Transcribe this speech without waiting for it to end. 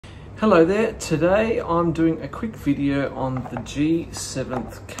Hello there, today I'm doing a quick video on the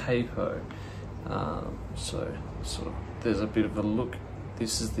G7th Capo. There's a bit of a look.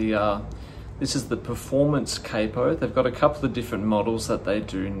 This is the Performance Capo. They've got a couple of different models that they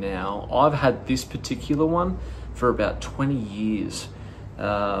do now. I've had this particular one for about 20 years.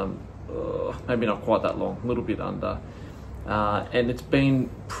 Maybe not quite that long, a little bit under. And it's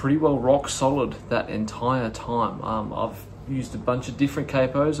been pretty well rock solid that entire time. I've used a bunch of different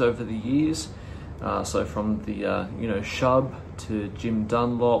capos over the years, so from the Shub to Jim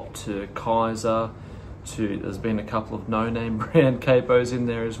Dunlop to Kaiser to there's been a couple of no-name brand capos in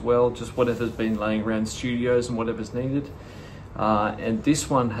there as well, just whatever's been laying around studios and whatever's needed, and this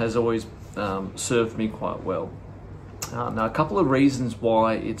one has always served me quite well. Now a couple of reasons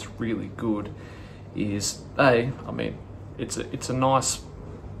why it's really good is it's a nice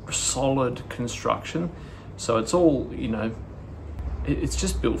solid construction. So it's all, it's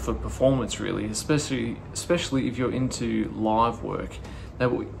just built for performance really, especially if you're into live work. Now,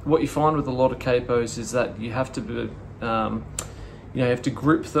 what you find with a lot of capos is that you have to you have to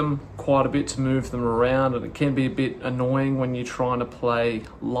grip them quite a bit to move them around, and it can be a bit annoying when you're trying to play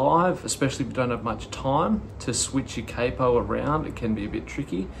live, especially if you don't have much time to switch your capo around. It can be a bit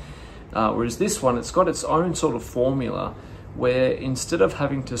tricky. Whereas this one, it's got its own sort of formula where instead of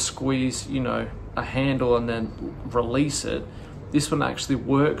having to squeeze, a handle and then release it, this one actually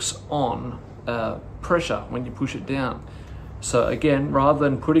works on pressure when you push it down. So again, rather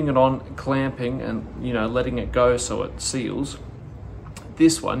than putting it on, clamping and letting it go so it seals,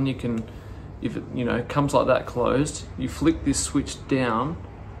 this one you can, if it comes like that closed, you flick this switch down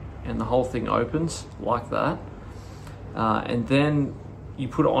and the whole thing opens like that, and then you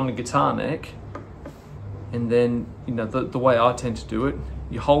put it on the guitar neck, and then the way I tend to do it,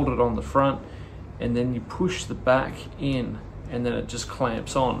 you hold it on the front and then you push the back in, and then it just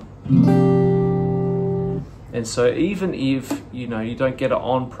clamps on. And so even if you don't get it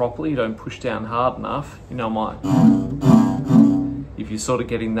on properly, you don't push down hard enough, if you're sort of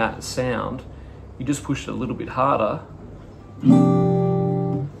getting that sound, you just push it a little bit harder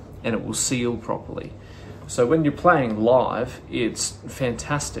and it will seal properly. So when you're playing live, it's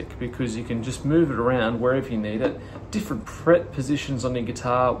fantastic because you can just move it around wherever you need it. Different fret positions on your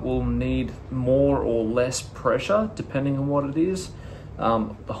guitar will need more or less pressure depending on what it is.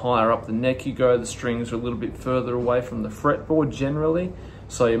 The higher up the neck you go, the strings are a little bit further away from the fretboard generally,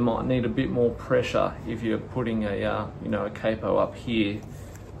 so you might need a bit more pressure if you're putting a capo up here.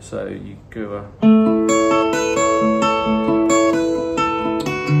 So you go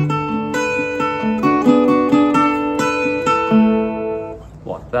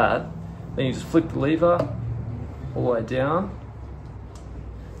like that, then you just flick the lever all the way down.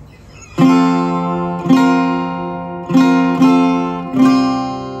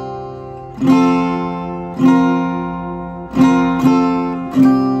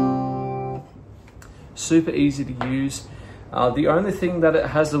 Super easy to use. The only thing that it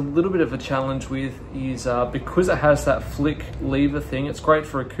has a little bit of a challenge with is because it has that flick lever thing, it's great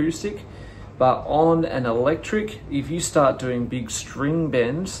for acoustic, but on an electric, if you start doing big string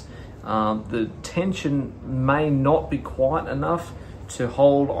bends, the tension may not be quite enough to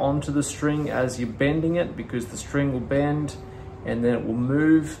hold onto the string as you're bending it, because the string will bend and then it will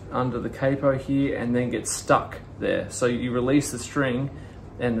move under the capo here and then get stuck there. So you release the string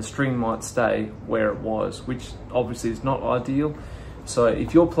and the string might stay where it was, which obviously is not ideal. So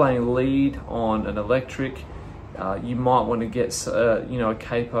if you're playing lead on an electric, you might want to get a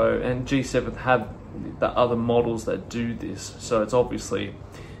capo, and G7th have the other models that do this. So it's obviously,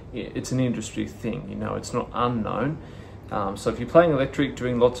 it's an industry thing, it's not unknown. So if you're playing electric,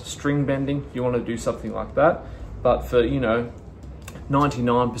 doing lots of string bending, you want to do something like that. But for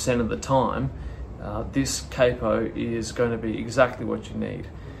 99% of the time, this capo is going to be exactly what you need.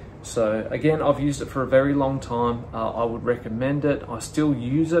 So again, I've used it for a very long time. I would recommend it. I still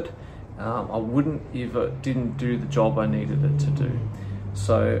use it. I wouldn't if it didn't do the job I needed it to do.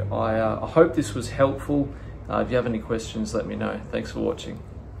 So I hope this was helpful. If you have any questions, let me know. Thanks for watching.